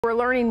We're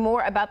learning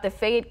more about the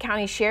Fayette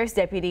County Sheriff's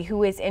deputy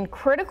who is in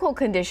critical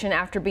condition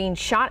after being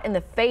shot in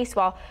the face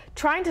while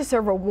trying to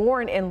serve a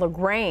warrant in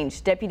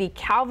Grange. Deputy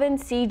Calvin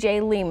C.J.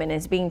 Lehman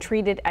is being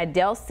treated at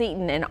Del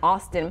Seaton in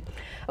Austin.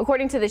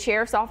 According to the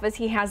sheriff's office,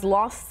 he has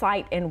lost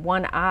sight in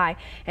one eye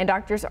and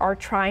doctors are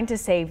trying to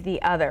save the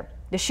other.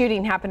 The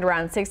shooting happened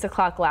around 6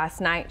 o'clock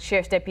last night.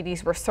 Sheriff's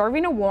deputies were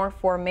serving a warrant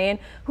for a man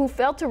who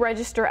failed to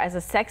register as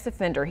a sex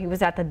offender. He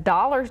was at the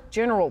Dollar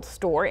General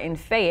store in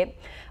Fayette.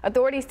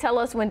 Authorities tell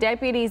us when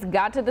deputies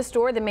got to the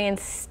store, the man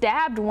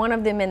stabbed one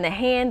of them in the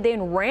hand,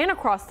 then ran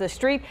across the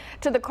street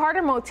to the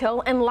Carter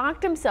Motel and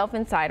locked himself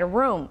inside a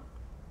room.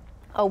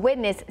 A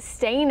witness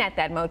staying at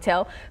that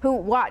motel who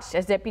watched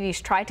as deputies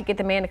tried to get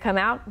the man to come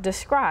out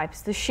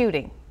describes the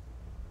shooting.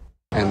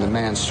 And the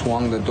man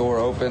swung the door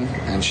open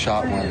and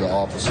shot one of the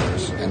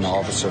officers, and the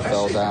officer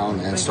fell down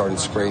and started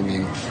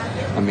screaming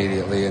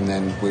immediately, and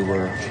then we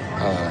were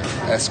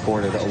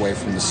escorted away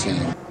from the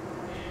scene.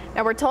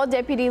 Now we're told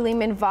Deputy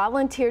Lehman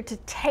volunteered to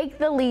take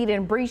the lead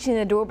in breaching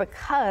the door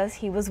because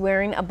he was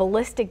wearing a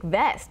ballistic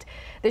vest.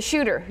 The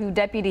shooter, who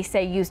deputies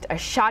say used a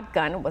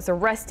shotgun, was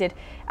arrested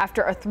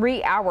after a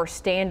 3-hour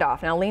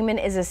standoff. Now Lehman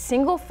is a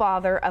single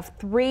father of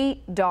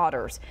 3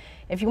 daughters.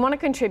 If you want to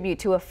contribute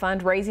to a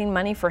fund raising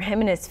money for him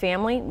and his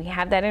family, we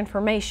have that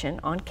information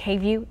on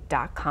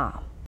kview.com.